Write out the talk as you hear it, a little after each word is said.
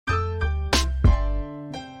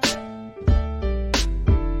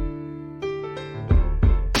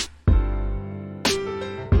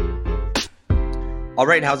All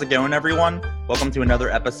right, how's it going, everyone? Welcome to another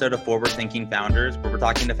episode of Forward Thinking Founders, where we're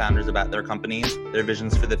talking to founders about their companies, their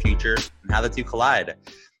visions for the future, and how the two collide.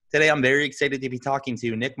 Today, I'm very excited to be talking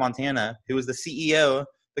to Nick Montana, who is the CEO,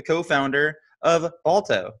 the co-founder of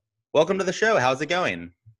Balto. Welcome to the show. How's it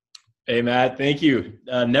going? Hey, Matt. Thank you.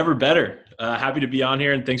 Never better. Happy to be on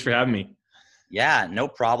here, and thanks for having me. Yeah, no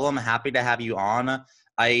problem. Happy to have you on.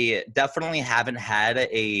 I definitely haven't had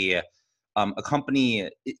a company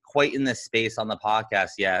quite in this space on the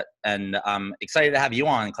podcast yet, and I'm excited to have you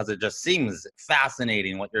on because it just seems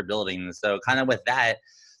fascinating what you're building. So kind of with that,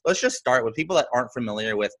 let's just start with people that aren't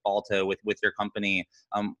familiar with Balto, with your company.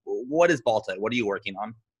 What is Balto? What are you working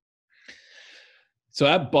on? So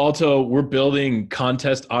at Balto, we're building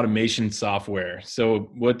contest automation software.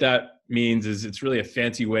 So what that means is it's really a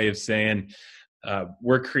fancy way of saying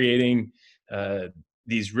we're creating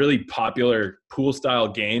these really popular pool style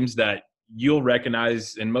games that you'll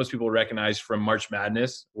recognize, and most people recognize from March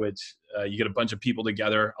Madness, which you get a bunch of people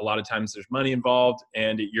together. A lot of times there's money involved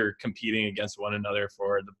and you're competing against one another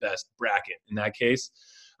for the best bracket in that case.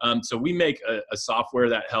 So we make a software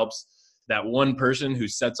that helps that one person who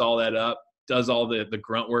sets all that up, does all the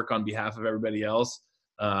grunt work on behalf of everybody else.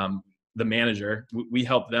 The manager, we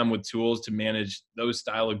help them with tools to manage those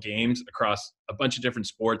style of games across a bunch of different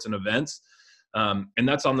sports and events. And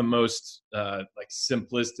that's on the most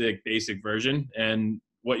simplistic, basic version. And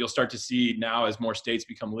what you'll start to see now as more states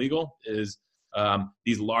become legal is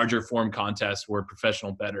these larger form contests where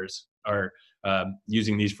professional bettors are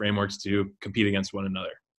using these frameworks to compete against one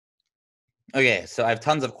another. Okay, so I have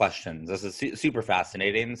tons of questions. This is super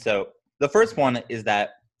fascinating. So the first one is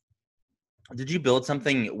that, did you build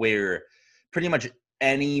something where pretty much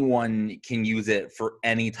anyone can use it for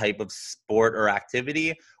any type of sport or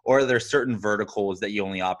activity, or are there certain verticals that you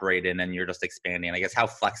only operate in and you're just expanding? I guess, how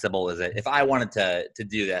flexible is it? If I wanted to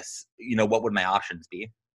do this, what would my options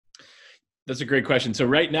be? That's a great question. So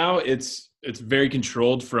right now it's very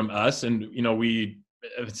controlled from us, and we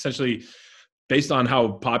essentially, based on how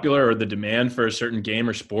popular or the demand for a certain game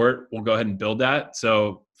or sport, we'll go ahead and build that.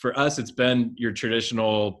 So for us, it's been your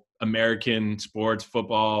traditional American sports,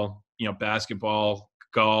 football, basketball,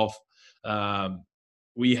 golf.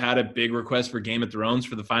 We had a big request for Game of Thrones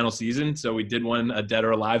for the final season. So we did a Dead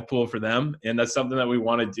or Alive pool for them. And that's something that we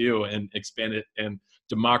want to do and expand it and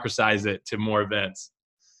democratize it to more events.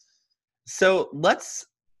 So let's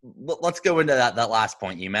go into that last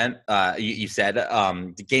point you meant. You said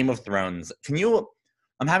the Game of Thrones.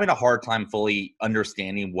 I'm having a hard time fully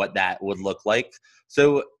understanding what that would look like.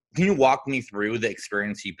 So can you walk me through the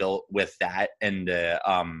experience you built with that and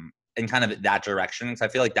kind of that direction? Because I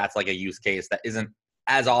feel like that's like a use case that isn't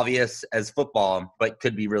as obvious as football, but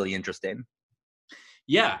could be really interesting.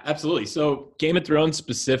 Yeah, absolutely. So Game of Thrones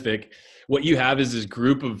specific, what you have is this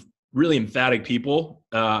group of really emphatic people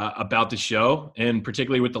about the show, and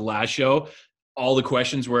particularly with the last show, all the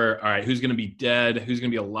questions were, all right, who's going to be dead? Who's going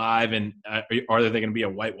to be alive? And are they going to be a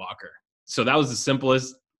White Walker? So that was the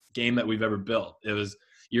simplest game that we've ever built. It was,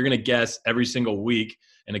 you're going to guess every single week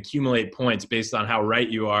and accumulate points based on how right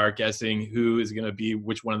you are guessing who is going to be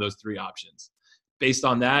which one of those three options. Based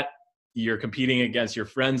on that, you're competing against your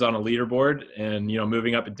friends on a leaderboard and,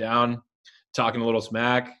 moving up and down, talking a little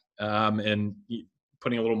smack, and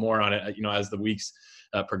putting a little more on it, as the weeks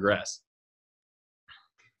progress.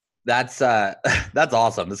 That's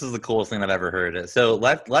awesome. This is the coolest thing I've ever heard. So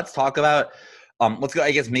let's talk about, let's go,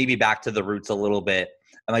 I guess, maybe back to the roots a little bit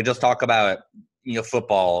and just talk about,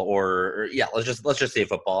 football or let's just say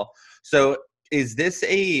football. So is this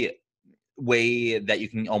a way that you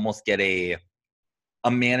can almost get a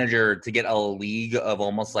manager to get a league of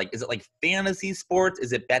almost like, is it like fantasy sports?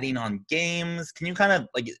 Is it betting on games? Can you kind of,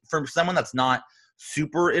 like, for someone that's not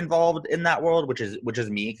super involved in that world, which is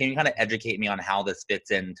me, can you kind of educate me on how this fits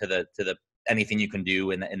into the anything you can do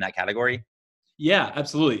in that category? Yeah,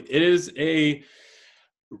 absolutely. It is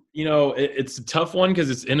it's a tough one because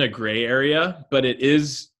it's in a gray area, but it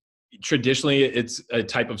is traditionally, it's a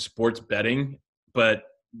type of sports betting, but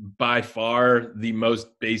by far the most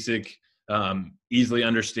basic, easily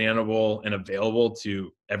understandable and available to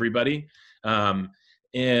everybody.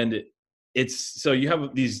 And it's, so you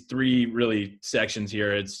have these three really sections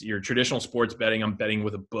here. It's your traditional sports betting. I'm betting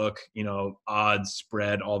with a book, odds,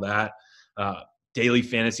 spread, all that. Daily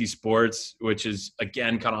fantasy sports, which is,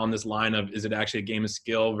 again, kind of on this line of, is it actually a game of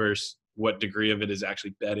skill versus what degree of it is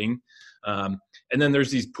actually betting? And then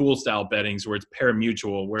there's these pool style bettings where it's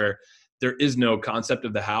pari-mutuel, where there is no concept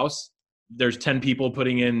of the house. There's 10 people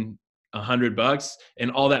putting in $100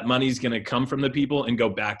 and all that money is going to come from the people and go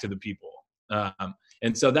back to the people.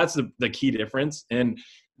 And so that's the key difference. And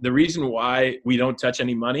the reason why we don't touch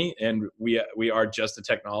any money and we are just the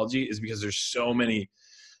technology is because there's so many,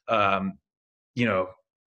 you know,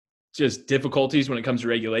 just difficulties when it comes to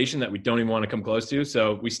regulation that we don't even want to come close to.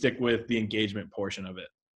 So we stick with the engagement portion of it.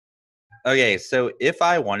 Okay, so if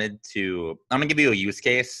I wanted to, I'm gonna give you a use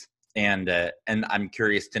case, and I'm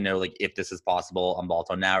curious to know like if this is possible on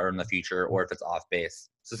Balto now or in the future, or if it's off base.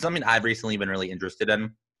 So something I've recently been really interested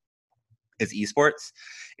in is esports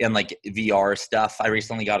and like VR stuff. I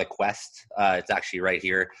recently got a Quest. It's actually right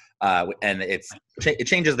here, and it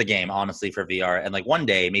changes the game honestly for VR. And like one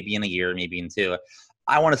day, maybe in a year, maybe in two,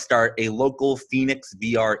 I want to start a local Phoenix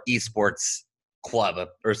VR esports club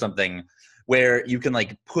or something where you can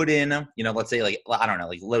like put in, you know, let's say like, I don't know,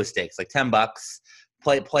 like low stakes, like $10,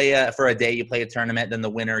 play for a day, you play a tournament, then the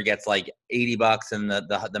winner gets like $80 and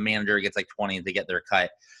the manager gets like 20 to get their cut.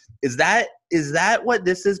 Is that what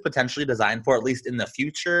this is potentially designed for, at least in the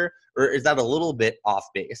future, or is that a little bit off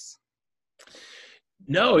base?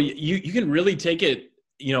 No, you can really take it,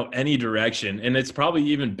 you know, any direction, and it's probably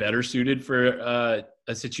even better suited for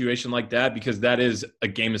a situation like that because that is a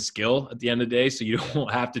game of skill at the end of the day. So you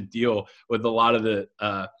don't have to deal with a lot of the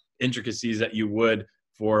intricacies that you would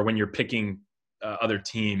for when you're picking other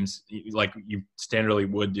teams, like you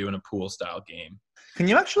standardly would do in a pool style game. Can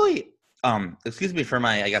you actually, excuse me for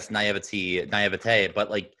my, I guess, naivete,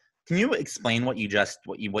 but like, can you explain what you just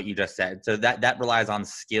said? So that relies on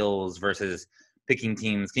skills versus picking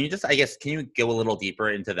teams. Can you just, I guess, can you go a little deeper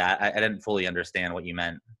into that? I didn't fully understand what you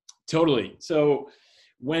meant. Totally. So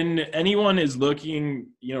when anyone is looking,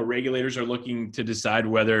 you know, regulators are looking to decide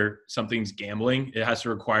whether something's gambling, it has to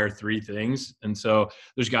require three things. And so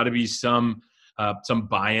there's got to be some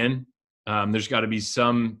buy-in. There's got to be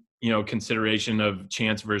some, you know, consideration of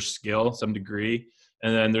chance versus skill, some degree.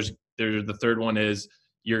 And then there's the third one is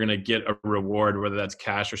you're going to get a reward, whether that's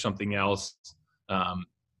cash or something else,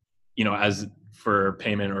 you know, as for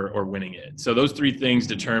payment or winning it. So those three things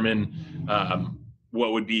determine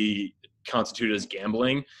what would be constituted as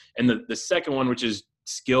gambling. And the second one, which is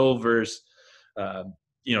skill versus,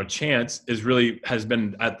 you know, chance, has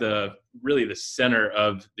been at the center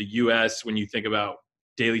of the US. When you think about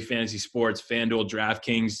daily fantasy sports, FanDuel,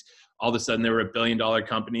 DraftKings, all of a sudden they were $1 billion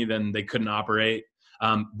company, then they couldn't operate.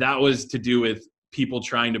 That was to do with people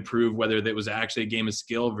trying to prove whether that was actually a game of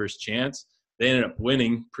skill versus chance. They ended up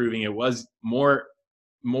winning, proving it was more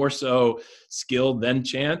so skill than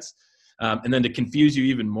chance. And then to confuse you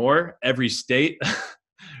even more, every state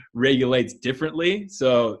regulates differently.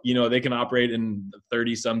 So, you know, they can operate in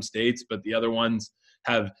 30 some states, but the other ones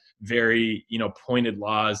have very, you know, pointed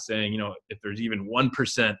laws saying, you know, if there's even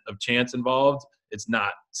 1% of chance involved, it's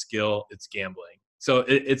not skill, it's gambling. So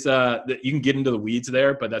it's you can get into the weeds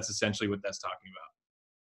there, but that's essentially what that's talking about.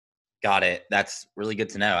 Got it. That's really good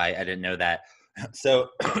to know. I didn't know that. So,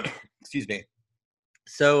 excuse me.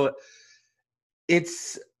 So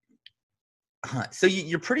it's, so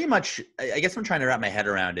you're pretty much, I guess I'm trying to wrap my head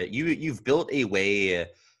around it. You've built a way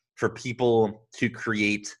for people to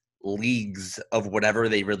create leagues of whatever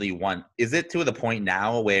they really want. Is it to the point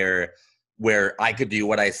now where I could do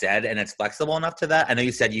what I said and it's flexible enough to that? I know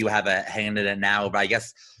you said you have a hand in it now, but I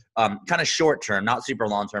guess kind of short term, not super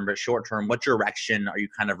long term, but short term, what direction are you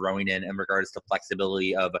kind of rowing in regards to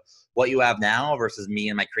flexibility of what you have now versus me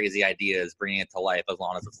and my crazy ideas, bringing it to life as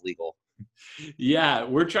long as it's legal? Yeah,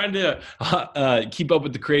 we're trying to keep up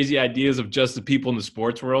with the crazy ideas of just the people in the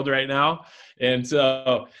sports world right now. And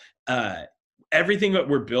so everything that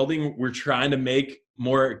we're building, we're trying to make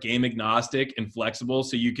more game agnostic and flexible.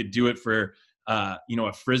 So you could do it for, you know,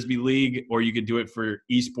 a Frisbee league, or you could do it for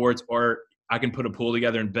esports, or I can put a pool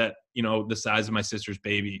together and bet, you know, the size of my sister's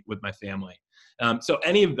baby with my family. So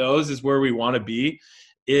any of those is where we want to be.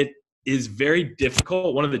 It is very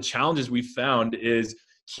difficult. One of the challenges we've found is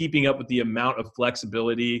keeping up with the amount of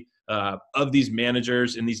flexibility of these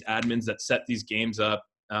managers and these admins that set these games up.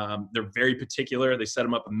 They're very particular. They set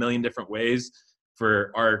them up a million different ways.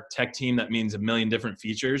 For our tech team, that means a million different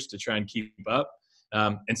features to try and keep up.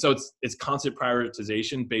 And so it's constant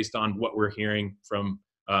prioritization based on what we're hearing from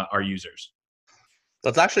our users.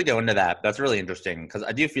 Let's actually go into that. That's really interesting because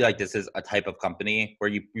I do feel like this is a type of company where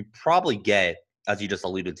you probably get, as you just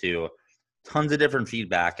alluded to, tons of different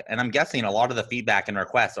feedback. And I'm guessing a lot of the feedback and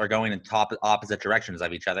requests are going in opposite directions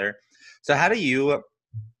of each other. So how do you,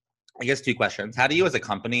 I guess two questions. How do you as a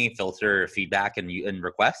company filter feedback and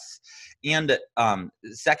requests? And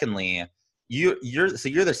secondly, you're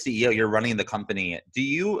the CEO, you're running the company.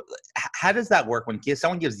 How does that work when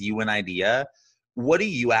someone gives you an idea? What do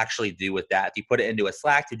you actually do with that? Do you put it into a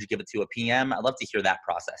Slack? Did you give it to a PM? I'd love to hear that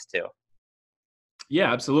process too.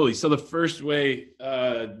 Yeah, absolutely. So the first way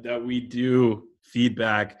that we do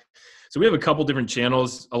feedback. So we have a couple different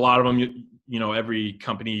channels. A lot of them, every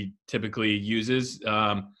company typically uses,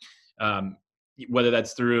 whether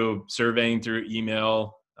that's through surveying, through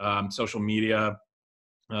email, social media.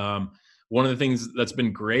 One of the things that's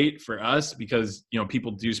been great for us, because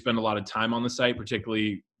people do spend a lot of time on the site,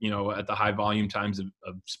 particularly at the high volume times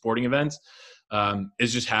of sporting events,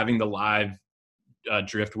 is just having the live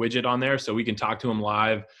Drift widget on there, so we can talk to them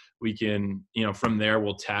live. We can, from there,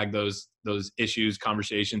 we'll tag those issues,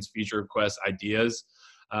 conversations, feature requests, ideas,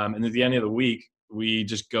 and at the end of the week, we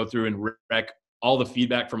just go through and rec all the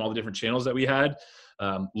feedback from all the different channels that we had,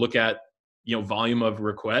 look at volume of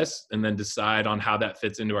requests, and then decide on how that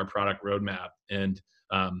fits into our product roadmap, and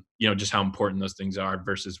just how important those things are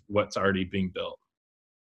versus what's already being built.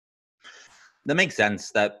 That makes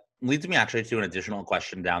sense. That leads me actually to an additional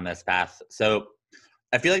question down this path. So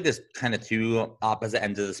I feel like there's kind of two opposite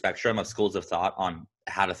ends of the spectrum of schools of thought on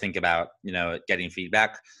how to think about, getting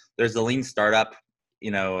feedback. There's the lean startup,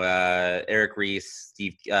 Eric Ries,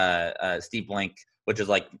 Steve Blank, which is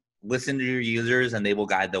like, listen to your users and they will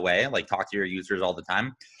guide the way, like talk to your users all the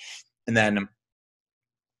time. And then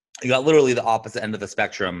you got literally the opposite end of the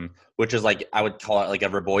spectrum, which is like, I would call it like a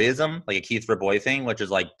Verboism, like a Keith Verboy thing, which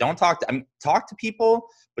is like, don't talk to people,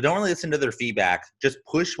 but don't really listen to their feedback. Just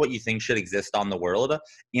push what you think should exist on the world,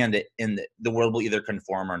 and the world will either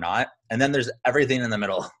conform or not. And then there's everything in the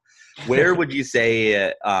middle. Where would you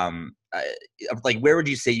say, where would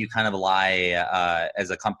you say you kind of lie as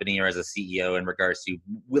a company or as a CEO in regards to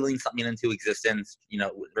willing something into existence,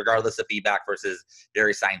 regardless of feedback, versus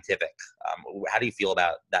very scientific? How do you feel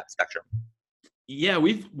about that spectrum? Yeah,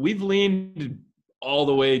 we've leaned all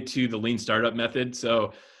the way to the lean startup method.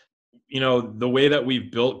 So, the way that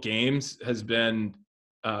we've built games has been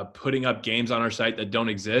putting up games on our site that don't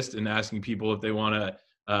exist and asking people if they want to,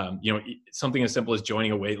 something as simple as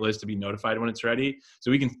joining a wait list to be notified when it's ready.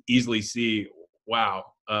 So we can easily see, wow,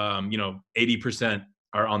 80%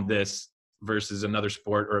 are on this versus another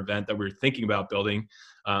sport or event that we're thinking about building.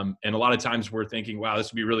 And a lot of times we're thinking, wow,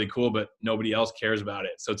 this would be really cool, but nobody else cares about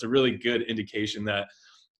it. So it's a really good indication that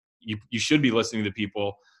you should be listening to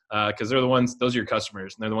people, because those are your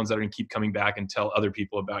customers, and they're the ones that are going to keep coming back and tell other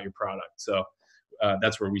people about your product. So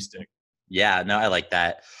that's where we stick. Yeah, no, I like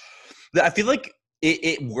that. I feel like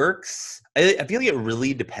it works. I feel like it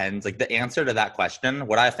really depends. Like the answer to that question,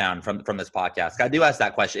 what I found from this podcast, I do ask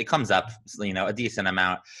that question. It comes up, a decent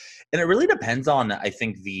amount, and it really depends on, I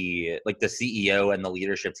think, the CEO and the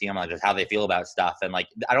leadership team, like just how they feel about stuff. And like,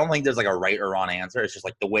 I don't think there's like a right or wrong answer. It's just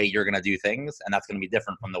like the way you're gonna do things, and that's gonna be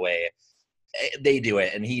different from the way they do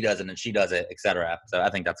it, and he does it, and she does it, etc. So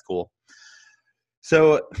I think that's cool.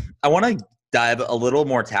 So I want to dive a little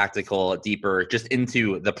more tactical, deeper, just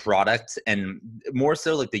into the product and more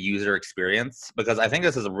so like the user experience, because I think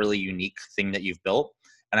this is a really unique thing that you've built,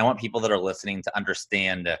 and I want people that are listening to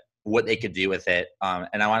understand what they could do with it.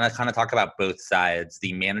 And I want to kind of talk about both sides,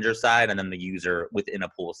 the manager side and then the user within a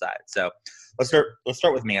pool side. So let's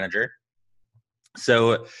start with manager.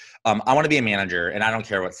 So I want to be a manager, and I don't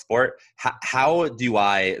care what sport. How do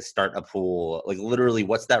I start a pool? Like literally,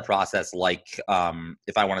 what's that process like?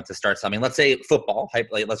 If I wanted to start something, let's say football.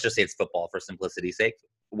 Let's just say it's football for simplicity's sake.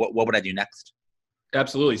 What would I do next?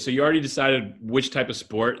 Absolutely. So you already decided which type of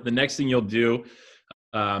sport. The next thing you'll do,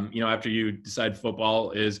 after you decide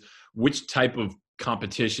football, is which type of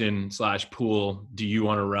competition / pool do you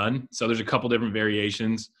want to run? So there's a couple different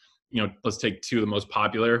variations. Let's take two of the most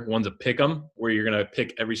popular. One's a pick 'em, where you're going to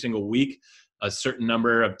pick every single week a certain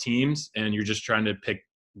number of teams, and you're just trying to pick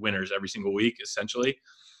winners every single week, essentially.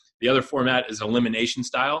 The other format is elimination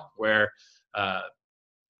style, where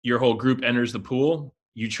your whole group enters the pool.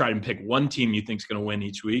 You try and pick one team you think is going to win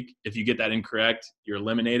each week. If you get that incorrect, you're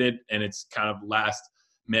eliminated, and it's kind of last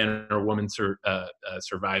man or woman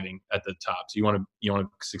surviving at the top. So you want to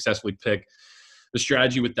successfully pick. The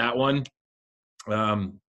strategy with that one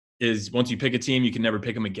is once you pick a team, you can never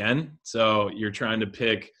pick them again. So you're trying to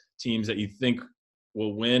pick teams that you think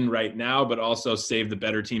will win right now, but also save the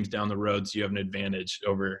better teams down the road so you have an advantage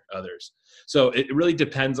over others. So it really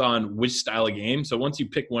depends on which style of game. So once you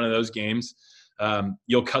pick one of those games,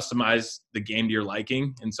 you'll customize the game to your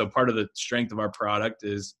liking. And so part of the strength of our product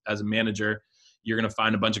is, as a manager, you're going to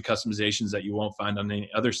find a bunch of customizations that you won't find on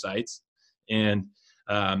any other sites. And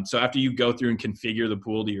so after you go through and configure the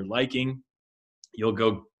pool to your liking, you'll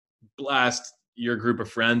go blast your group of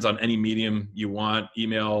friends on any medium you want,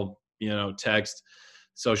 email, text,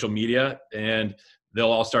 social media, and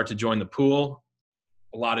they'll all start to join the pool.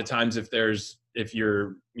 A lot of times if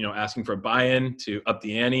you're asking for a buy-in to up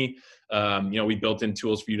the ante, we built in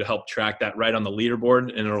tools for you to help track that right on the leaderboard,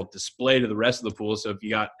 and it'll display to the rest of the pool. So if you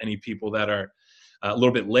got any people that are a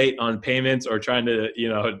little bit late on payments or trying to,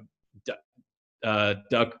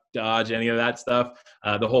 duck, dodge, any of that stuff.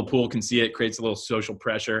 The whole pool can see it, creates a little social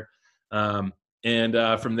pressure. And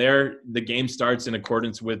from there, the game starts in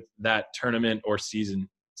accordance with that tournament or season.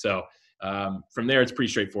 So from there, it's pretty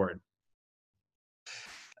straightforward.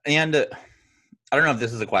 And I don't know if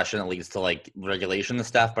this is a question that leads to like regulation and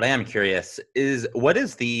stuff, but I am curious, this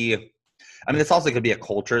also could be a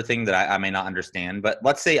culture thing that I may not understand, but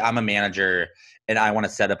let's say I'm a manager and I want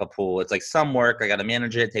to set up a pool. It's like some work, I got to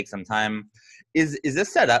manage it, take some time. Is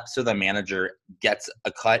this set up so the manager gets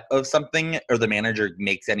a cut of something or the manager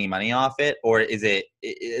makes any money off it? Or is it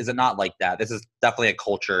not like that? This is definitely a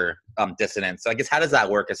culture dissonance. So I guess how does that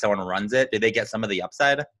work if someone runs it? Do they get some of the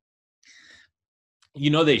upside?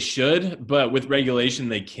 They should, but with regulation,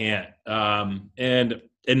 they can't. And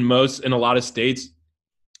in a lot of states,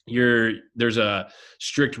 there's a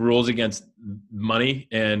strict rules against money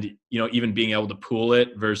and, even being able to pool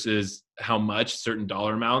it versus how much certain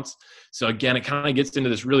dollar amounts. So again, it kind of gets into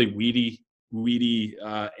this really weedy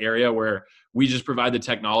area where we just provide the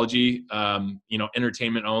technology,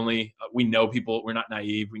 entertainment only. We know people, we're not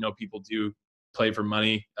naive. We know people do play for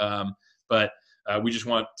money. But we just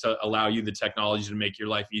want to allow you the technology to make your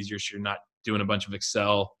life easier so you're not doing a bunch of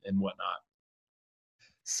Excel and whatnot.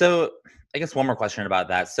 So I guess one more question about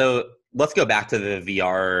that. So let's go back to the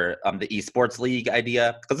VR, the esports league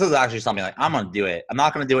idea, because this is actually something like I'm going to do it. I'm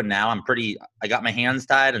not going to do it now. I got my hands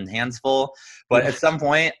tied and hands full, but at some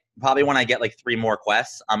point, probably when I get like 3 more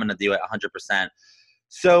quests, I'm going to do it 100%.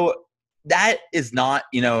 So that is not,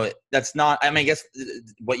 that's not, I guess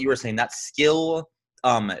what you were saying, that skill.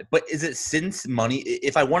 But is it since money,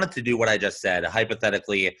 if I wanted to do what I just said,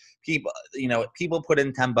 hypothetically, people put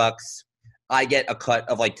in $10, I get a cut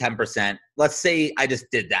of like 10%. Let's say I just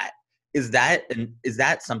did that. Is that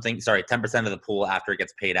something, 10% of the pool after it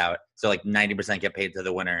gets paid out. So like 90% get paid to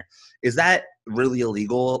the winner. Is that really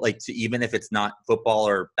illegal? Like even if it's not football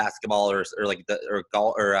or basketball or like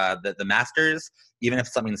the Masters, even if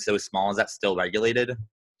something's so small, is that still regulated?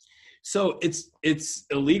 So it's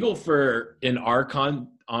illegal in our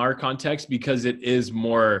context because it is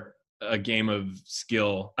more a game of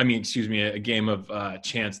skill. A game of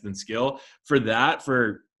chance than skill. For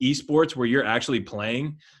esports where you're actually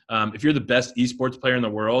playing, if you're the best esports player in the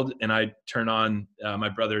world and I turn on my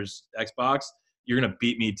brother's Xbox, you're going to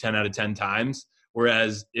beat me 10 out of 10 times.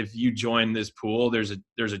 Whereas if you join this pool, there's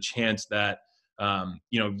a chance that,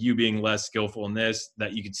 you being less skillful in this,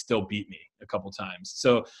 that you could still beat me a couple times.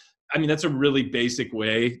 So, that's a really basic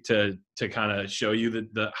way to kind of show you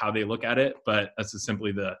the how they look at it, but that's just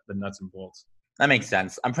simply the nuts and bolts. That makes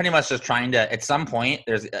sense. I'm pretty much just trying to, at some point,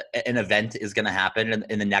 there's an event is going to happen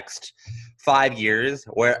in the next 5 years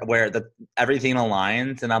where everything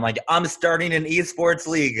aligns, and I'm like, I'm starting an esports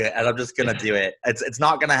league, and I'm just going to do it. It's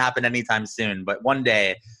not going to happen anytime soon, but one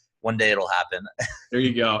day it'll happen. There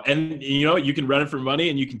you go. And you can run it for money,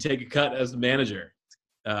 and you can take a cut as the manager.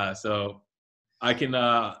 So I can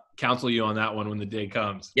counsel you on that one when the day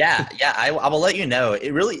comes. Yeah, I will let you know.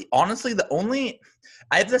 It really, honestly,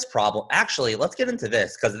 I have this problem. Actually, let's get into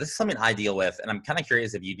this because this is something I deal with, and I'm kind of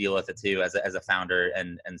curious if you deal with it too as a founder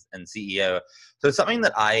and CEO. So something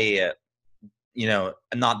that I, am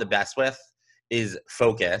not the best with is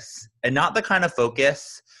focus, and not the kind of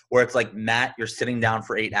focus where it's like, Matt, you're sitting down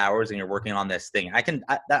for 8 hours and you're working on this thing.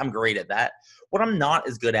 I'm great at that. What I'm not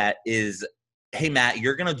as good at is, hey, Matt,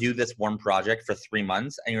 you're going to do this one project for 3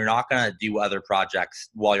 months and you're not going to do other projects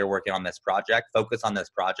while you're working on this project. Focus on this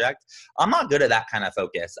project. I'm not good at that kind of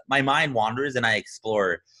focus. My mind wanders and I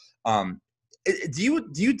explore. Do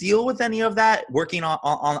you deal with any of that working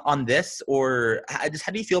on this, or how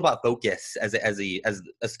do you feel about focus as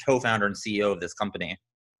co-founder and CEO of this company?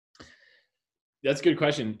 That's a good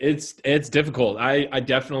question. It's difficult. I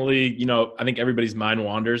definitely, I think everybody's mind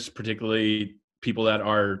wanders, particularly people that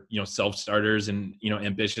are, self-starters and,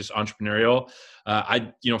 ambitious entrepreneurial.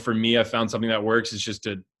 For me, I found something that works is just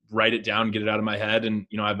to write it down, get it out of my head. And,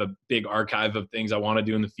 I have a big archive of things I want to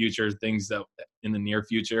do in the future, things that in the near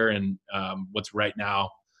future, and what's right now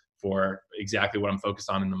for exactly what I'm focused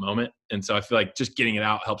on in the moment. And so I feel like just getting it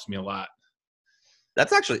out helps me a lot.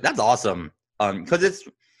 That's awesome. Cause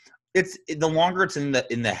it's the longer it's in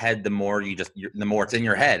the head, the more the more it's in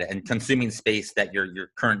your head and consuming space that your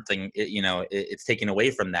current thing, it's taken away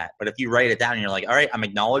from that. But if you write it down and you're like, all right, I'm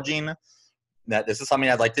acknowledging that this is something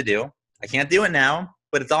I'd like to do. I can't do it now,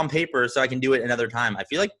 but it's on paper, so I can do it another time. I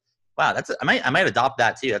feel like, wow, I might adopt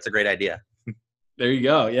that too. That's a great idea. There you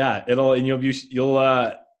go. Yeah,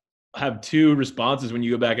 you'll have 2 responses when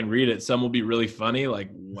you go back and read it. Some will be really funny, like,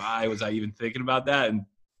 why was I even thinking about that? And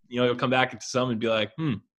you'll come back to some and be like,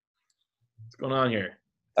 going on here?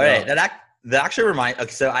 All right, that actually reminds.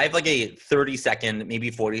 Okay, so I have like a 30-second, maybe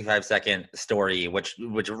 45-second story, which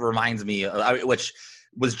reminds me, which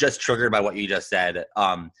was just triggered by what you just said.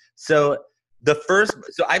 So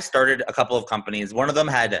I've started a couple of companies. One of them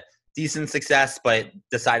had decent success, but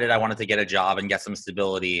decided I wanted to get a job and get some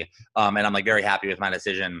stability. And I'm like very happy with my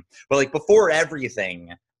decision. But like before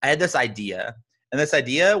everything, I had this idea. And this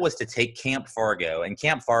idea was to take Camp Fargo, and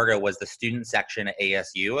Camp Fargo was the student section at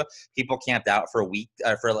ASU. People camped out for a week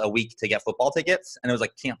to get football tickets, and it was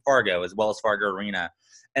like Camp Fargo as well as Fargo Arena.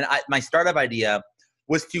 And my startup idea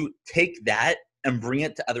was to take that and bring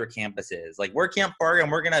it to other campuses. Like we're Camp Fargo,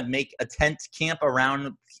 and we're gonna make a tent camp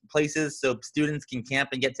around places so students can camp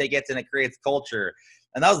and get tickets, and it creates culture.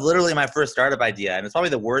 And that was literally my first startup idea, and it's probably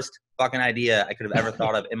the worst fucking idea I could have ever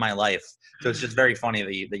thought of in my life. So it's just very funny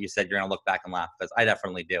that you said you're gonna look back and laugh, because I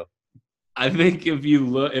definitely do. I think if you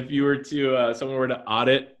were to someone were to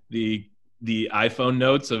audit the iPhone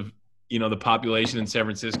notes of the population in San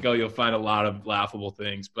Francisco, you'll find a lot of laughable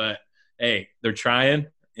things. But hey, they're trying,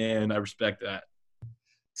 and I respect that.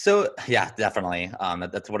 So yeah, definitely.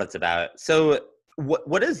 That's what it's about. So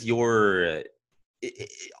what is your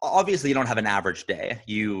obviously you don't have an average day.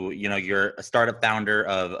 You're a startup founder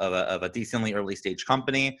of a decently early stage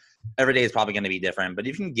company. Every day is probably going to be different, but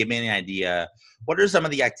if you can give me any idea, what are some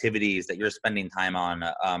of the activities that you're spending time on?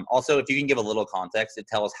 Also, if you can give a little context to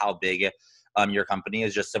tell us how big your company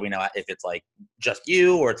is, just so we know if it's like just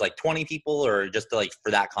you or it's like 20 people, or just to, like,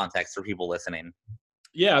 for that context for people listening.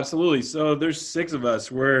 Yeah, absolutely. So there's 6 of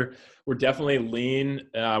us. We're definitely lean.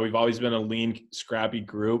 We've always been a lean, scrappy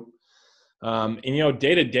group. And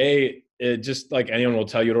day to day, it just like anyone will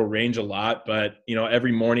tell you, it'll range a lot. But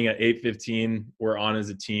every morning at 8:15, we're on as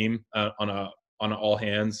a team on an all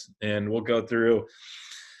hands, and we'll go through,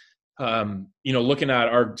 looking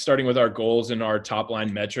at starting with our goals and our top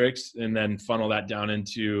line metrics, and then funnel that down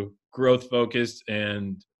into growth focused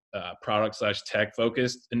and product/tech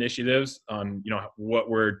focused initiatives on what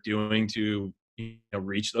we're doing to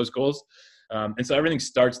reach those goals. And so everything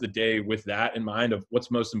starts the day with that in mind of what's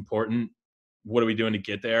most important. What are we doing to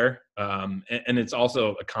get there? And it's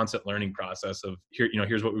also a constant learning process of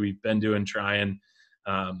here's what we've been doing, trying.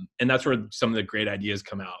 And that's where some of the great ideas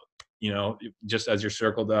come out, just as you're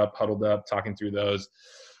circled up, huddled up, talking through those.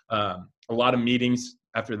 A lot of meetings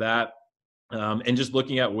after that. And just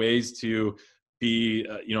looking at ways to be,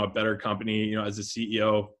 a better company. As a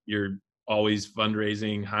CEO, you're always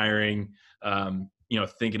fundraising, hiring,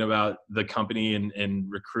 thinking about the company and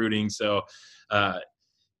recruiting. So,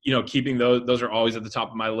 keeping those are always at the top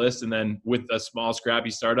of my list. And then with a small, scrappy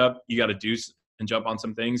startup, you got to do and jump on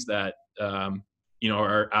some things that,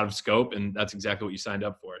 are out of scope. And that's exactly what you signed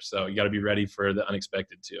up for. So you got to be ready for the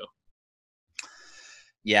unexpected too.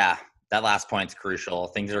 Yeah, that last point's crucial.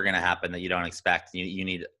 Things are going to happen that you don't expect. You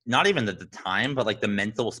need not even the time, but like the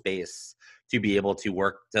mental space to be able to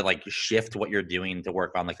work, to like shift what you're doing to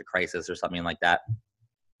work on like a crisis or something like that.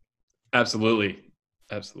 Absolutely.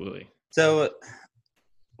 So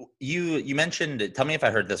you mentioned, tell me if I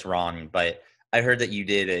heard this wrong, but I heard that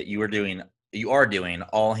you are doing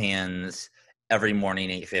all hands every morning,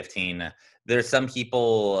 8:15. There's some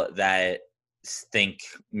people that think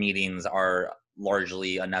meetings are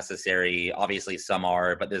largely unnecessary. Obviously some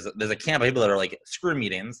are, but there's a camp of people that are like, screw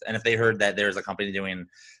meetings. And if they heard that there's a company doing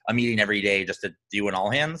a meeting every day just to do an all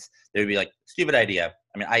hands, they would be like, stupid idea.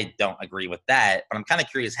 I mean, I don't agree with that, but I'm kind of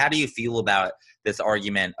curious, how do you feel about this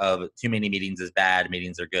argument of too many meetings is bad,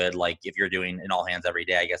 meetings are good? Like if you're doing an all hands every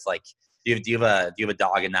day, I guess, like, do you have a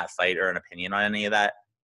dog in that fight or an opinion on any of that?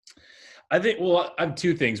 I think, well, I have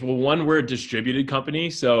 2 things. Well, one, we're a distributed company.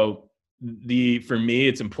 So for me,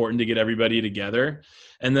 it's important to get everybody together.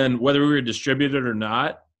 And then whether we were distributed or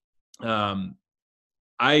not, one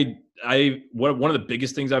of the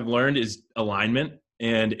biggest things I've learned is alignment.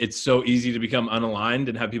 And it's so easy to become unaligned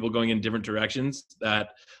and have people going in different directions that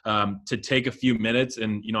to take a few minutes,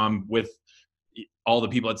 and I'm with all the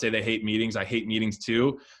people that say they hate meetings. I hate meetings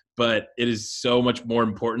too, but it is so much more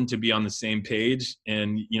important to be on the same page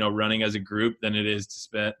and running as a group than it is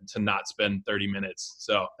to not spend 30 minutes.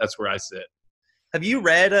 So that's where I sit. Have you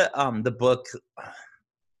read the book?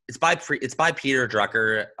 It's by Peter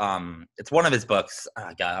Drucker. It's one of his books. Oh,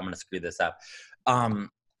 God, I'm gonna screw this up.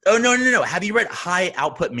 Oh, no. Have you read High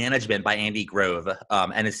Output Management by Andy Grove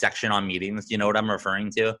and his section on meetings? Do you know what I'm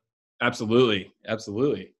referring to? Absolutely.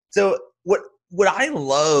 So what I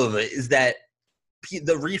love is that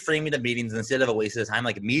the reframing of meetings, instead of a waste of time,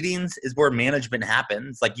 like meetings is where management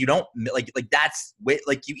happens. Like you don't like that's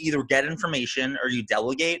like you either get information or you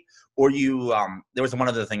delegate, or you there was one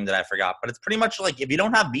other thing that I forgot, but it's pretty much like if you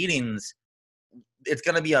don't have meetings, it's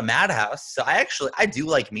going to be a madhouse. So I do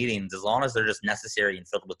like meetings as long as they're just necessary and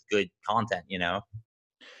filled with good content, you know?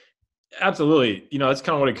 Absolutely. That's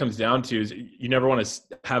kind of what it comes down to is you never want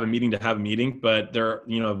to have a meeting to have a meeting, but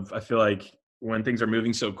I feel like when things are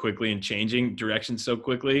moving so quickly and changing directions so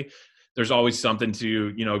quickly, there's always something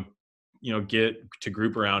to, get to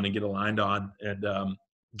group around and get aligned on and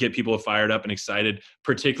get people fired up and excited,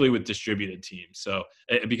 particularly with distributed teams. So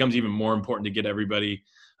it becomes even more important to get everybody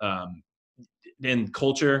in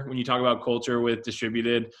culture. When you talk about culture with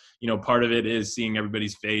distributed, part of it is seeing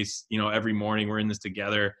everybody's face, every morning we're in this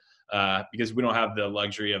together. Because we don't have the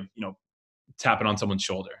luxury of, tapping on someone's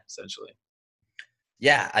shoulder, essentially.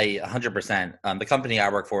 Yeah, 100%. The company I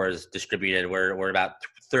work for is distributed. We're about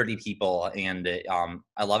 30 people, and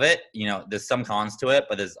I love it. There's some cons to it,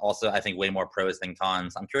 but there's also, I think, way more pros than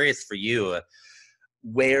cons. I'm curious for you,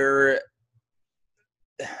 where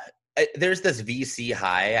there's this VC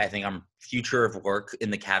high, I think, on future of work in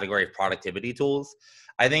the category of productivity tools.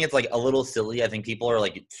 I think it's like a little silly. I think people are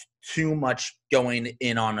like too much going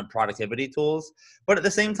in on productivity tools, but at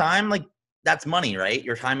the same time, like that's money, right?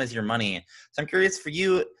 Your time is your money. So I'm curious for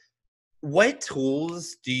you, what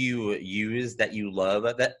tools do you use that you love,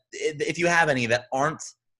 that if you have any, that aren't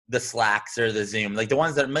the Slacks or the Zoom, like the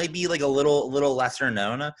ones that might be like a little lesser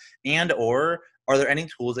known, and or are there any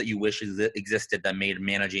tools that you wish existed that made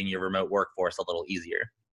managing your remote workforce a little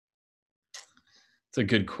easier? It's a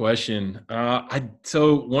good question.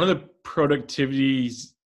 So one of the productivity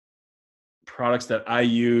products that I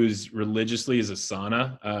use religiously is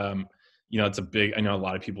Asana. I know a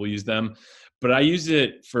lot of people use them, but I use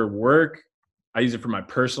it for work. I use it for my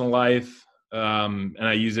personal life. And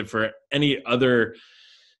I use it for any other,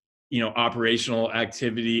 operational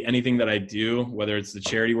activity, anything that I do, whether it's the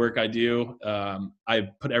charity work I do. I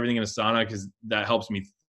put everything in Asana because that helps me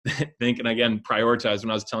think. And again, prioritize.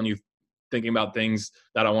 When I was telling you, thinking about things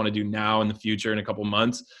that I want to do now in the future in a couple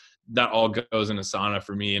months, that all goes in Asana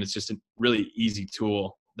for me. And it's just a really easy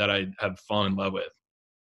tool that I have fallen in love with.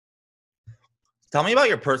 Tell me about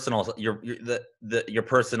your personal, your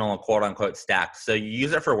personal quote unquote stack. So you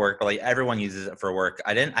use it for work, but like everyone uses it for work.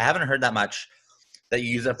 I haven't heard that much that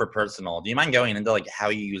you use it for personal. Do you mind going into like how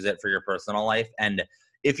you use it for your personal life? And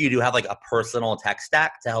if you do have like a personal tech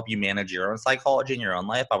stack to help you manage your own psychology in your own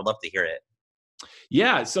life, I would love to hear it.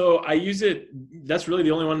 Yeah, so I use it. That's really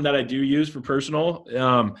the only one that I do use for personal.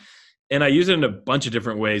 And I use it in a bunch of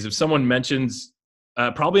different ways. If someone mentions,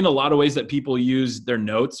 probably in a lot of ways that people use their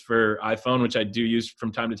notes for iPhone, which I do use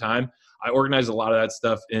from time to time, I organize a lot of that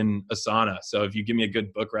stuff in Asana. So if you give me a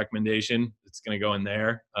good book recommendation, it's going to go in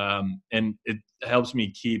there. And it helps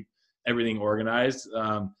me keep everything organized,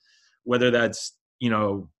 whether that's,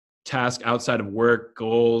 task outside of work,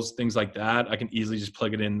 goals, things like that. I can easily just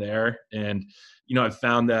plug it in there. And, I've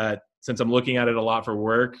found that since I'm looking at it a lot for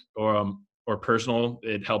work or personal,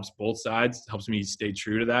 it helps both sides. It helps me stay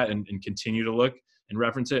true to that and continue to look and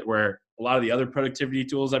reference it, where a lot of the other productivity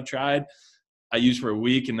tools I've tried, I use for a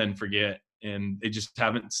week and then forget. And they just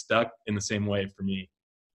haven't stuck in the same way for me.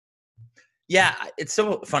 Yeah, it's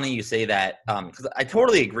so funny you say that, because I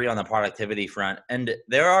totally agree on the productivity front. And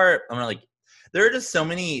there are just so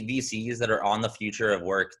many VCs that are on the future of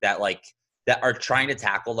work that are trying to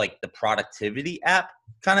tackle like the productivity app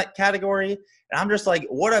kind of category. And I'm just like,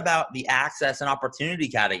 what about the access and opportunity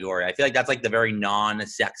category? I feel like that's like the very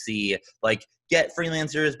non-sexy, like get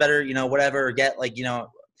freelancers better, whatever, get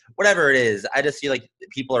whatever it is. I just feel like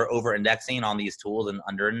people are over indexing on these tools and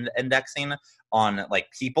under indexing on like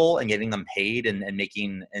people and getting them paid and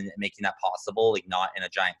making that possible, like not in a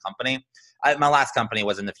giant company. My last company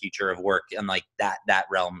was in the future of work and like that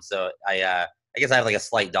realm. So I guess I have like a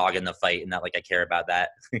slight dog in the fight and that like I care about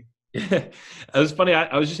that. Yeah, it was funny.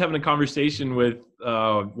 I was just having a conversation with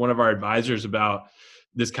one of our advisors about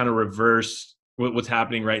this kind of reverse what's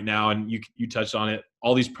happening right now. And you touched on it.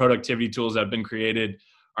 All these productivity tools that have been created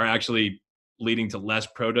are actually leading to less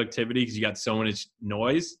productivity because you got so much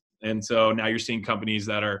noise. And so now you're seeing companies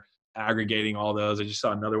that are aggregating all those. I just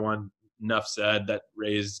saw another one, Nuff Said, that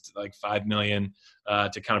raised like 5 million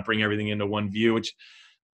to kind of bring everything into one view, which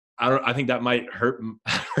I think that might hurt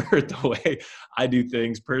the way I do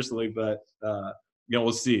things personally, but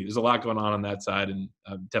we'll see. There's a lot going on that side, and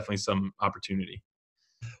definitely some opportunity.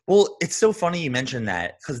 Well, it's so funny you mentioned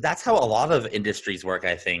that because that's how a lot of industries work,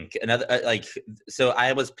 I think. Another so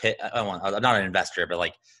I was I'm not an investor, but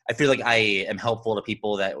like I feel like I am helpful to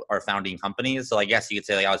people that are founding companies. So I guess you could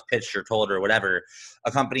say like I was pitched or told or whatever,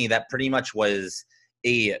 a company that pretty much was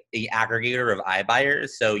a aggregator of iBuyers.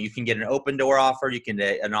 So you can get an open door offer, you can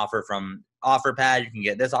get an offer from offer pad, you can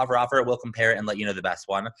get this offer. We'll compare it and let you know the best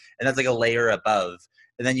one. And that's like a layer above.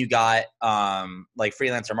 And then you got like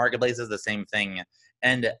freelancer marketplaces, the same thing.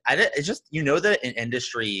 And it's just, that an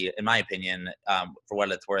industry, in my opinion, for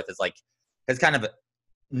what it's worth, is like, has kind of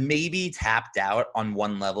maybe tapped out on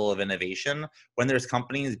one level of innovation when there's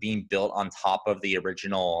companies being built on top of the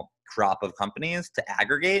original crop of companies to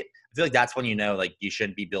aggregate. I feel like that's when like you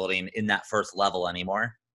shouldn't be building in that first level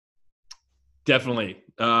anymore. Definitely.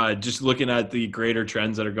 Just looking at the greater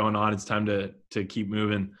trends that are going on, it's time to keep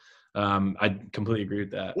moving. I completely agree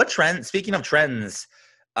with that. What trend? Speaking of trends,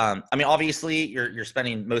 obviously you're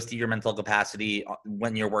spending most of your mental capacity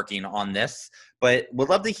when you're working on this, but would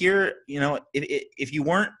love to hear, if you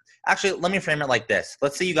weren't actually, let me frame it like this.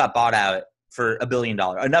 Let's say you got bought out for $1 billion,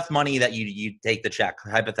 enough money that you take the check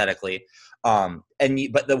hypothetically. But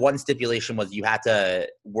the one stipulation was you had to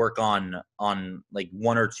work on like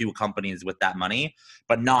one or two companies with that money,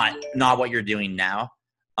 but not what you're doing now.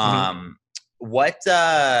 What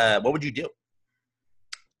would you do?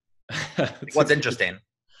 What's interesting?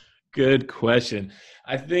 Good question.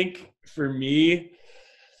 I think for me,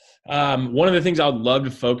 one of the things I would love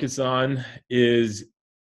to focus on is,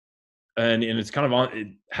 and it's kind of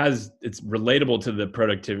it's relatable to the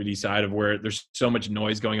productivity side of where there's so much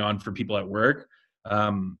noise going on for people at work.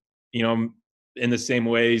 In the same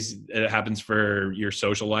ways it happens for your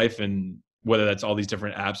social life, and whether that's all these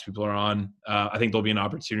different apps people are on, I think there'll be an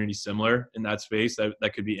opportunity similar in that space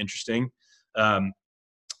that could be interesting.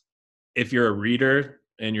 If you're a reader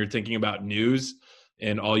and you're thinking about news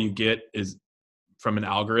and all you get is from an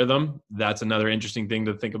algorithm, that's another interesting thing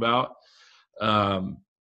to think about.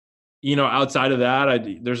 Outside of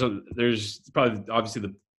that, there's probably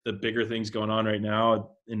obviously the bigger things going on right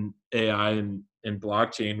now in AI and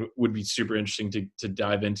blockchain would be super interesting to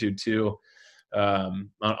dive into too,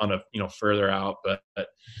 on a further out, but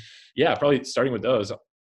yeah, probably starting with those.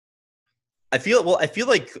 I feel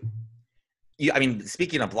like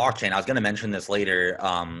speaking of blockchain, I was going to mention this later,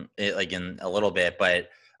 like in a little bit, but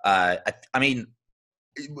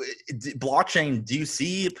blockchain, do you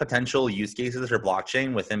see potential use cases for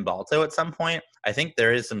blockchain within Balto at some point? I think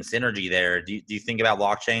there is some synergy there. Do you think about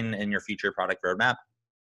blockchain in your future product roadmap?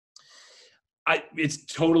 It's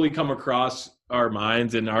totally come across our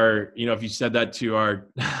minds, and if you said that to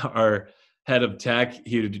our head of tech,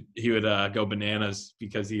 he would go bananas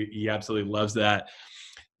because he absolutely loves that.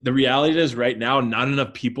 The reality is right now, not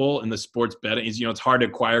enough people in the sports betting is, it's hard to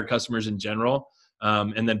acquire customers in general.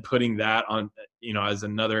 And then putting that on, as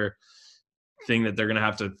another thing that they're going to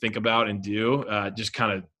have to think about and do, just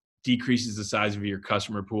kind of decreases the size of your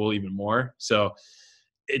customer pool even more. So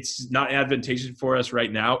it's not advantageous for us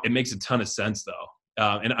right now. It makes a ton of sense though.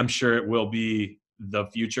 And I'm sure it will be the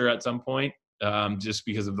future at some point, just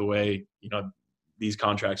because of the way, these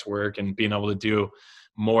contracts work and being able to do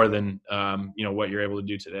more than, what you're able to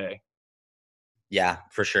do today. Yeah,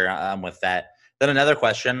 for sure. I'm with that. Then another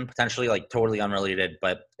question, potentially like totally unrelated,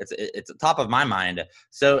 but it's top of my mind.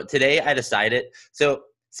 So today I decided, so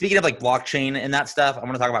speaking of like blockchain and that stuff, I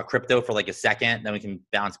want to talk about crypto for like a second, then we can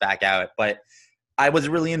bounce back out. But I was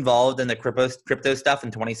really involved in the crypto stuff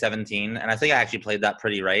in 2017, and I think I actually played that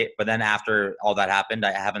pretty right. But then after all that happened,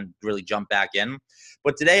 I haven't really jumped back in.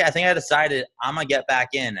 But today, I think I decided I'm gonna get back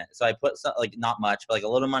in. So I put not much, but like a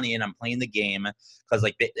little money in. I'm playing the game because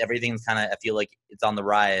like everything's kind of, I feel like it's on the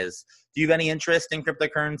rise. Do you have any interest in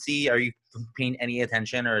cryptocurrency? Are you paying any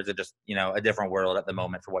attention, or is it just a different world at the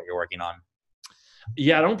moment for what you're working on?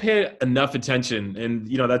 Yeah, I don't pay enough attention, and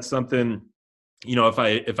that's something.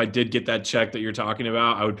 If I did get that check that you're talking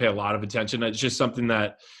about, I would pay a lot of attention. It's just something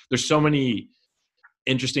that there's so many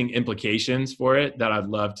interesting implications for it that I'd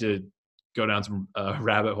love to go down some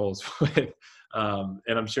rabbit holes with. And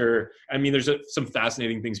I'm sure, there's some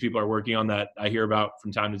fascinating things people are working on that I hear about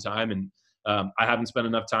from time to time. And I haven't spent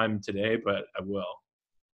enough time today, but I will.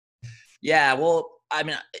 Yeah, well,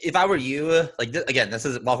 if I were you, again, this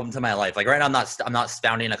is welcome to my life. Like right now, I'm not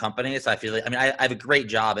founding a company, so I feel like, I have a great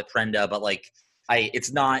job at Prenda, but I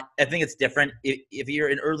think it's different. If you're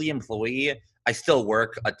an early employee, I still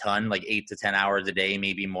work a ton, like 8 to 10 hours a day,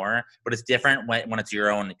 maybe more, but it's different when it's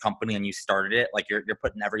your own company and you started it, like you're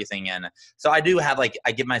putting everything in. So I do have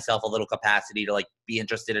I give myself a little capacity to be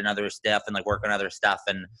interested in other stuff and work on other stuff.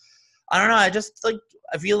 And I don't know,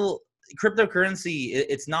 I feel cryptocurrency,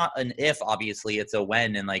 it's not an if, obviously it's a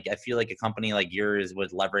when. And I feel like a company like yours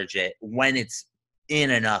would leverage it when it's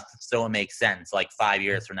in enough so it makes sense, 5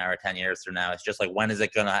 years from now or 10 years from now. It's just when is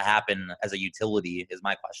it going to happen as a utility is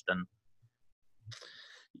my question.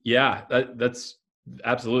 Yeah, that's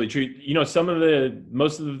absolutely true.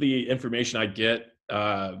 Most of the information I get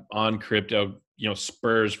on crypto,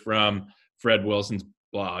 spurs from Fred Wilson's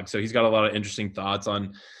blog. So he's got a lot of interesting thoughts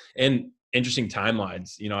on and interesting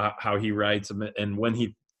timelines, how he writes and when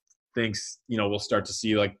he thinks, we'll start to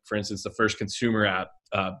see, like, for instance, the first consumer app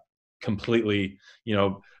completely,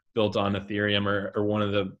 built on Ethereum or one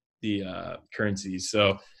of the currencies.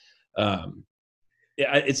 So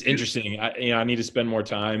yeah, it's interesting. I need to spend more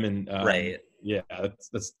time and Right. Yeah,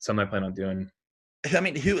 that's something I plan on doing. I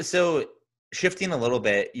mean, so shifting a little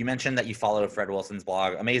bit, you mentioned that you follow Fred Wilson's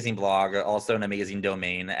blog, amazing blog, also an amazing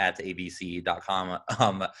domain at abc.com.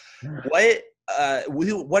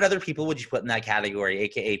 What other people would you put in that category,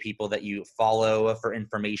 aka people that you follow for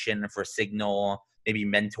information, for signal, maybe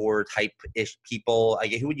mentor type ish people?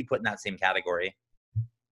 Who would you put in that same category?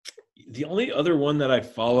 The only other one that I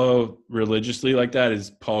follow religiously like that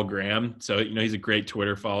is Paul Graham. So, he's a great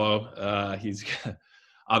Twitter follow. He's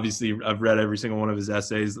obviously, I've read every single one of his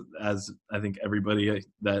essays, as I think everybody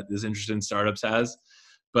that is interested in startups has.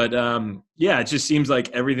 But yeah, it just seems like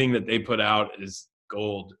everything that they put out is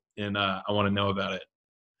gold, and I want to know about it.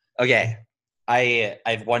 Okay, I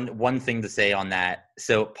have one thing to say on that.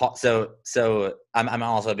 So I'm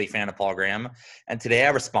also a big fan of Paul Graham, and today I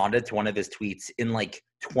responded to one of his tweets in like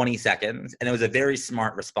 20 seconds, and it was a very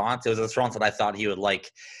smart response. It was a response that I thought he would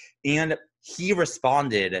like, and he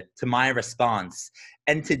responded to my response.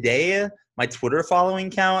 And today, my Twitter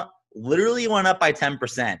following count literally went up by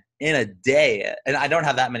 10% in a day. And I don't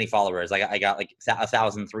have that many followers. I got like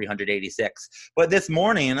 1,386. But this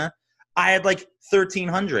morning, I had like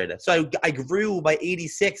 1,300. So I grew by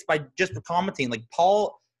 86 by just commenting. Like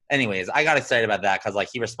Paul, anyways, I got excited about that because like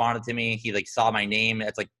he responded to me. He like saw my name.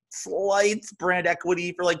 It's like slight brand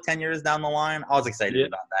equity for like 10 years down the line. I was excited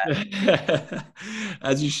about that.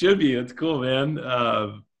 As you should be. That's cool, man.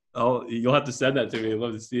 You'll have to send that to me. I'd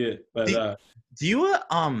love to see it. But do you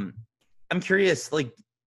I'm curious, like,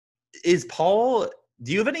 is Paul,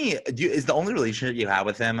 is the only relationship you have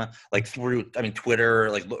with him like through,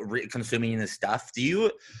 Twitter, like consuming his stuff? Do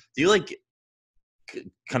you like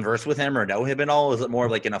converse with him or know him at all? Is it more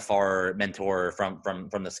like an afar mentor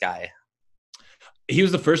from the sky? He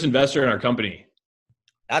was the first investor in our company.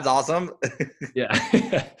 That's awesome.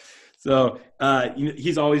 Yeah. So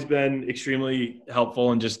he's always been extremely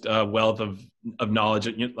helpful and just a wealth of knowledge.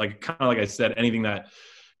 Like kind of like I said, anything that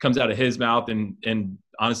comes out of his mouth and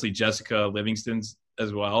honestly Jessica Livingston's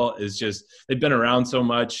as well is just, they've been around so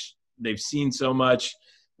much, they've seen so much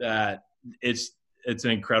that it's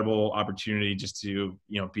an incredible opportunity just to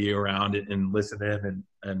be around it and listen in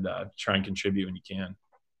and try and contribute when you can.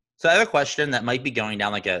 So I have a question that might be going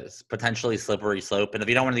down like a potentially slippery slope, and if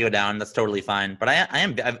you don't want to go down, that's totally fine. But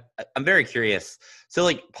I'm very curious. So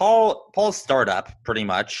like Paul's startup pretty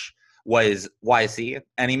much was YC,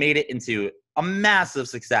 and he made it into a massive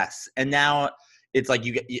success. And now it's like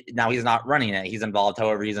now he's not running it. He's involved,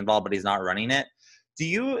 however he's involved, but he's not running it. Do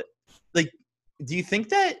you think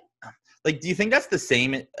that do you think that's the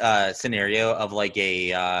same scenario of like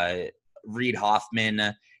a Reid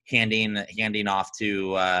Hoffman handing off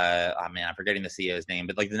to I'm forgetting the CEO's name,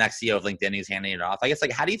 but like the next CEO of LinkedIn who's handing it off? I guess,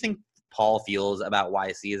 like, how do you think Paul feels about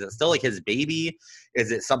YC? Is it still like his baby?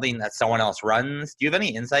 Is it something that someone else runs? Do you have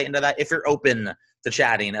any insight into that? If you're open to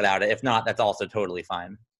chatting about it. If not, that's also totally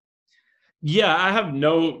fine. Yeah, I have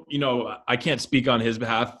I can't speak on his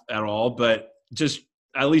behalf at all, but just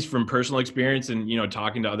at least from personal experience and,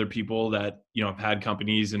 talking to other people that, have had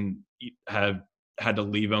companies and have had to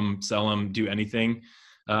leave them, sell them, do anything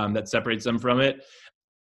that separates them from it.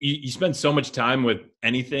 You spend so much time with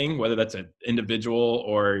anything, whether that's an individual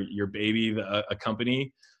or your baby, a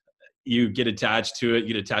company. You get attached to it.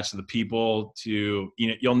 You get attached to the people.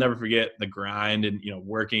 You'll never forget the grind and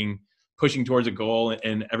working, pushing towards a goal,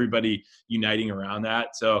 and everybody uniting around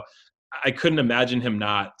that. So I couldn't imagine him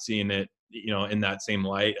not seeing it, in that same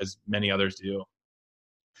light as many others do.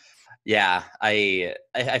 Yeah, I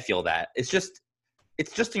feel that. It's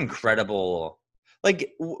just incredible.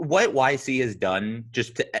 Like what YC has done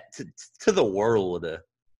just to the world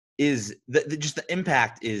is just the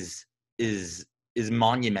impact is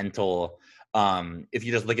monumental. If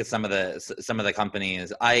you just look at some of the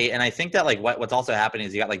companies, I think that like what's also happening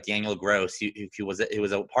is you got like Daniel Gross, who was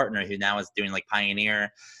a partner who now is doing like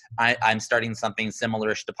Pioneer. I'm starting something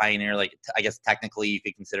similar to Pioneer. Like I guess technically you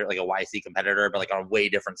could consider it like a YC competitor, but like on a way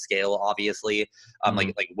different scale, obviously,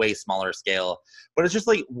 like way smaller scale. But it's just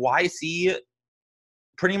like YC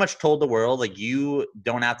pretty much told the world, like, you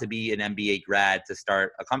don't have to be an MBA grad to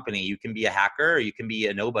start a company. You can be a hacker, or you can be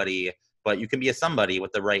a nobody, but you can be a somebody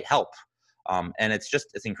with the right help. And it's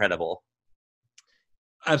incredible.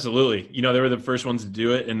 Absolutely. They were the first ones to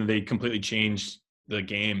do it, and they completely changed the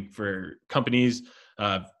game for companies.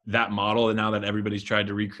 that model. And now that everybody's tried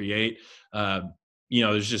to recreate,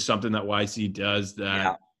 there's just something that YC does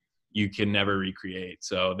that you can never recreate.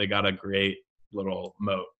 So they got a great little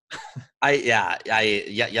moat.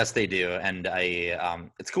 Yes, they do, and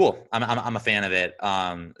it's cool. I'm a fan of it.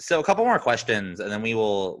 So a couple more questions, and then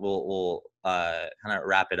we'll kind of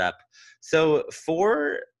wrap it up. So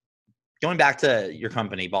for going back to your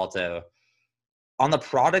company, Balto, on the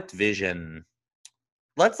product vision,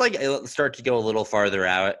 let's start to go a little farther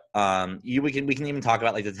out. We can even talk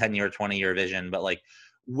about like the 10-year, 20-year vision, but like,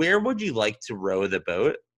 where would you like to row the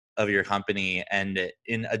boat of your company, and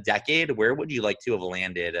in a decade, where would you like to have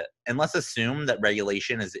landed? And let's assume that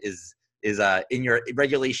regulation is in your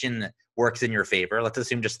regulation works in your favor. Let's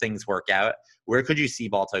assume just things work out. Where could you see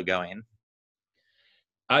Balto going?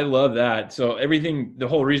 I love that. So the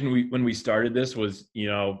whole reason when we started this was,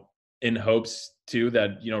 in hopes too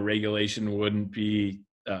that, regulation wouldn't be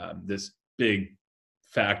this big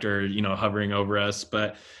factor, hovering over us.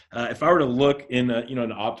 But if I were to look in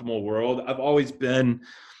an optimal world, I've always been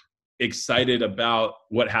excited about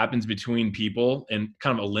what happens between people and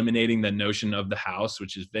kind of eliminating the notion of the house,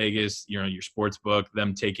 which is Vegas, your sports book,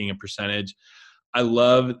 them taking a percentage. I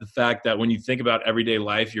love the fact that when you think about everyday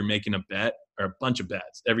life, you're making a bet or a bunch of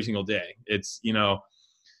bets every single day. It's,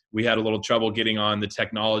 we had a little trouble getting on the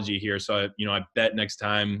technology here. So, I bet next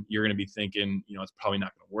time you're going to be thinking, it's probably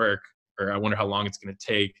not going to work, or I wonder how long it's going to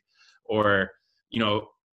take. Or,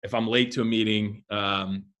 if I'm late to a meeting,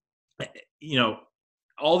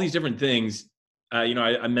 all these different things.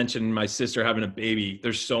 I mentioned my sister having a baby.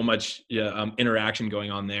 There's so much interaction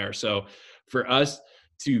going on there. So for us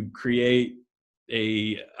to create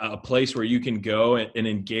a place where you can go and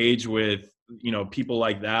engage with, people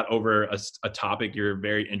like that over a topic you're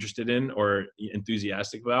very interested in or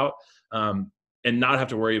enthusiastic about, and not have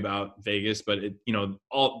to worry about Vegas, but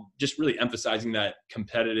all just really emphasizing that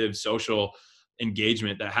competitive social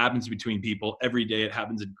engagement that happens between people every day. It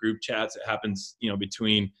happens in group chats. It happens,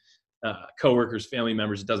 between coworkers, family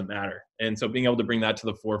members. It doesn't matter. And so being able to bring that to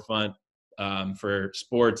the forefront for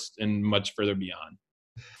sports and much further beyond.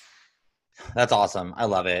 That's awesome. I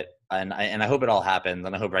love it. And I hope it all happens.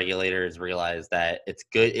 And I hope regulators realize that it's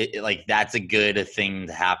good. That's a good thing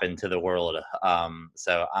to happen to the world.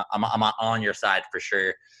 So I'm on your side for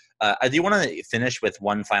sure. I do want to finish with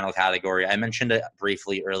one final category. I mentioned it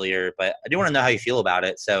briefly earlier, but I do want to know how you feel about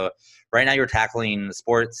it. So right now you're tackling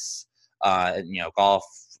sports, golf,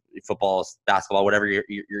 football, basketball, whatever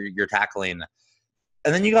you're tackling.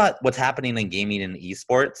 And then you got what's happening in gaming and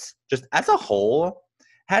esports. Just as a whole,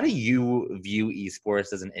 how do you view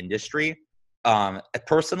esports as an industry?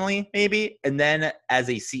 Personally, maybe, and then as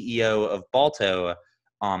a CEO of Balto,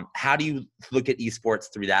 how do you look at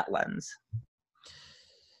esports through that lens?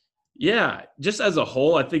 Yeah, just as a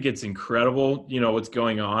whole, I think it's incredible, what's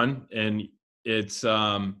going on. And it's,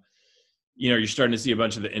 you're starting to see a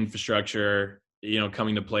bunch of the infrastructure,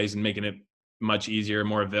 coming to place and making it much easier,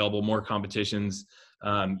 more available, more competitions.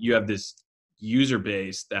 You have this user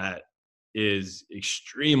base that is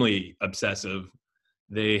extremely obsessive.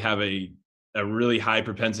 They have a really high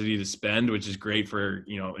propensity to spend, which is great for,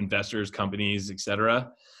 investors, companies, et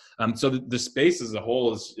cetera. So the space as a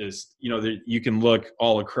whole is you can look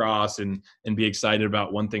all across and be excited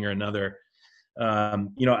about one thing or another.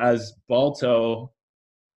 As Balto,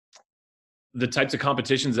 the types of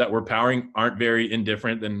competitions that we're powering aren't very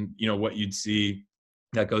indifferent than, what you'd see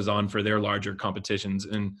that goes on for their larger competitions.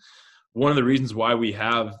 And one of the reasons why we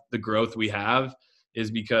have the growth we have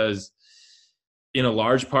is because in a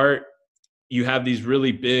large part, you have these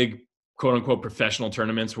really big, quote unquote, professional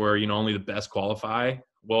tournaments where, only the best qualify.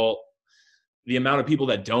 Well, the amount of people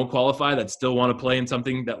that don't qualify that still want to play in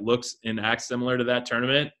something that looks and acts similar to that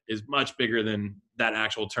tournament is much bigger than that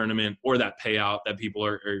actual tournament or that payout that people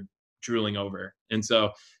are drooling over. And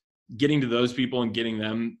so getting to those people and getting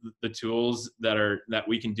them the tools that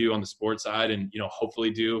we can do on the sports side and,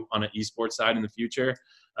 hopefully do on an esports side in the future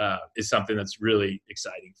is something that's really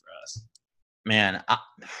exciting for us. Man,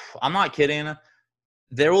 I'm not kidding.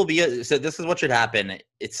 There will be so this is what should happen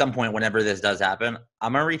at some point whenever this does happen.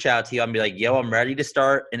 I'm going to reach out to you. I'm going to be like, yo, I'm ready to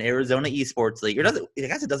start an Arizona esports league. I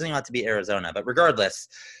guess it doesn't even have to be Arizona, but regardless,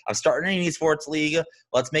 I'm starting an esports league.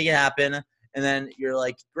 Let's make it happen. And then you're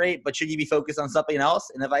like, great, but should you be focused on something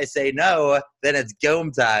else? And if I say no, then it's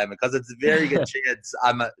GOM time because it's a very good chance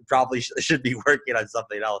I'm probably should be working on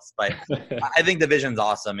something else. But I think the vision's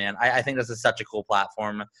awesome, man. I think this is such a cool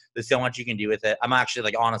platform. There's so much you can do with it. I'm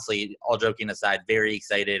actually, honestly, all joking aside, very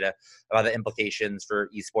excited about the implications for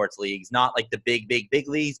esports leagues. Not like the big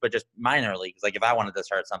leagues, but just minor leagues. Like if I wanted to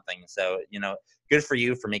start something. So, good for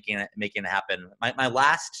you for making it happen. My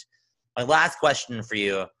last My last question for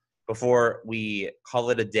you before we call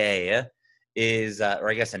it a day is, or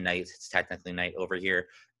I guess a night, it's technically night over here,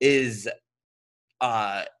 is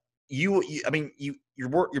you're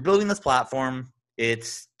building this platform.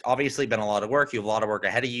 It's obviously been a lot of work. You have a lot of work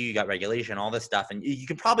ahead of you. You got regulation, all this stuff, and you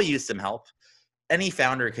can probably use some help. Any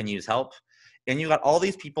founder can use help. And you got all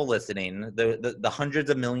these people listening, the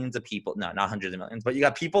hundreds of millions of people, no, not hundreds of millions, but you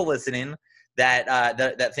got people listening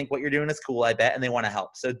that think what you're doing is cool, I bet, and they want to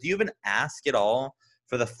help. So do you have an ask at all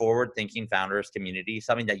for the forward-thinking founders community,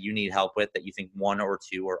 something that you need help with that you think one or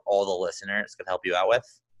two or all the listeners could help you out with?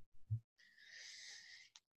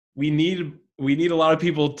 We need a lot of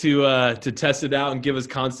people to test it out and give us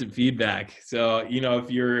constant feedback. So,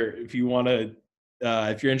 if you're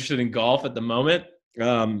interested in golf at the moment,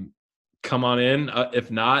 come on in.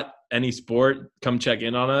 If not, any sport, come check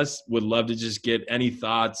in on us. Would love to just get any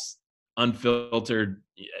thoughts, unfiltered,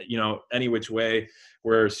 any which way.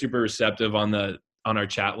 We're super receptive on our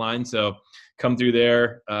chat line. So come through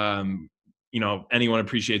there. Anyone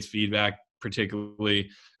appreciates feedback, particularly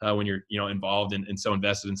when you're, involved and so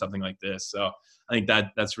invested in something like this. So I think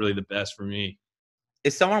that's really the best for me.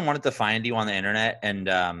 If someone wanted to find you on the internet and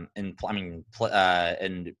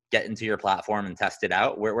get into your platform and test it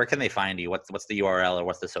out, where can they find you? What's the URL or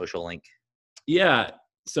what's the social link? Yeah.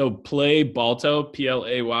 So PlayBalto,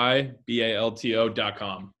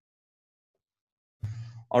 PlayBalto.com.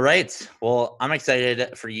 All right. Well, I'm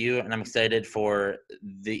excited for you, and I'm excited for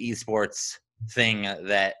the esports thing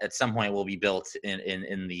that at some point will be built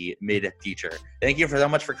in the mid future. Thank you so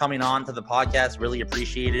much for coming on to the podcast. Really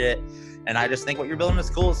appreciated it. And I just think what you're building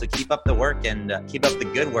is cool. So keep up the work and keep up the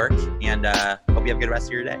good work. And hope you have a good rest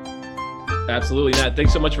of your day. Absolutely, Matt.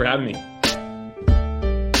 Thanks so much for having me.